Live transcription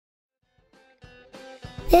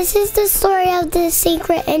This is the story of the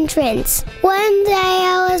secret entrance. One day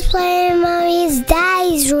I was playing in Mommy's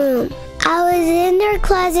Daddy's room. I was in their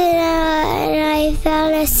closet and I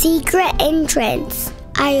found a secret entrance.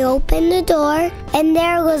 I opened the door and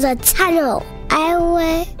there was a tunnel. I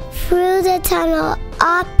went through the tunnel,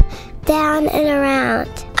 up, down, and around.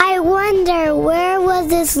 I wonder where was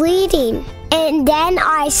this leading? And then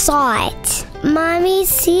I saw it. Mommy's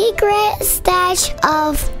secret stash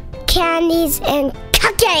of candies and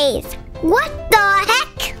cookies. What the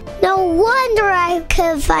heck? No wonder I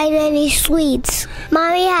couldn't find any sweets.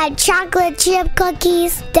 Mommy had chocolate chip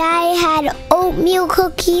cookies. Daddy had oatmeal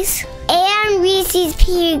cookies. And Reese's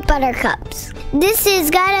peanut butter cups. This is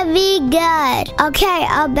gonna be good. Okay,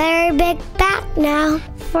 I'll better be back now.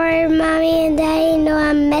 For Mommy and Daddy know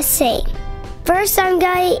I'm missing. First, I'm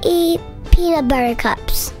gonna eat peanut butter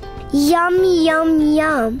cups. Yum, yum,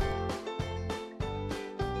 yum.